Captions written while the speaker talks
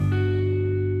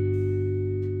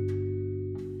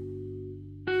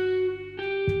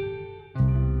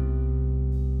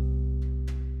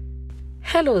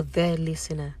Hello there,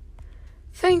 listener.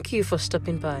 Thank you for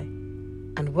stopping by,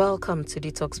 and welcome to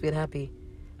Detox with Happy,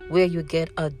 where you get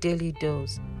a daily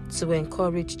dose to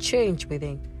encourage change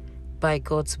within by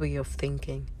God's way of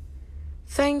thinking.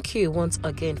 Thank you once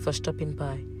again for stopping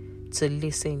by to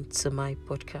listen to my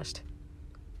podcast.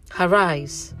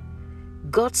 Arise,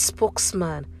 God's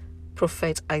spokesman,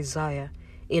 Prophet Isaiah,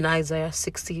 in Isaiah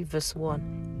 60 verse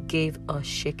 1, gave a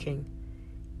shaking.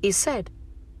 He said,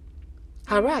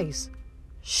 "Arise,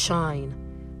 shine,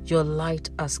 your light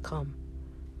has come.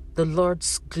 The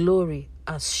Lord's glory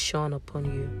has shone upon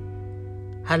you."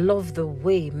 I love the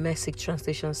way Message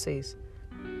Translation says.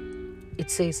 It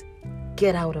says,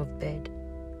 "Get out of bed,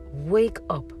 wake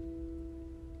up.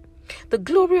 The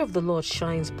glory of the Lord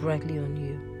shines brightly on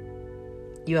you.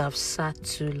 You have sat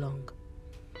too long."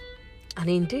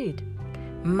 And indeed,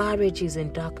 marriages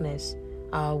in darkness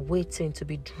are waiting to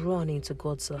be drawn into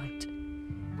God's light.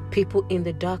 People in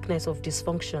the darkness of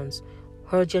dysfunctions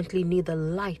urgently need the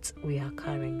light we are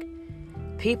carrying.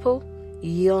 People,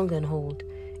 young and old,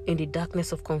 in the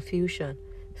darkness of confusion,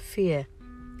 fear,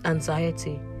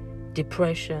 anxiety,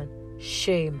 depression,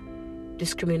 shame,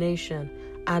 discrimination,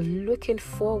 are looking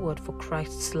forward for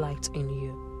Christ's light in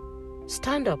you.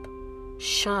 Stand up,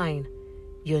 shine,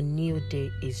 your new day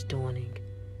is dawning.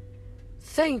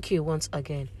 Thank you once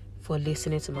again for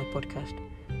listening to my podcast.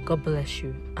 God bless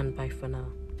you, and bye for now.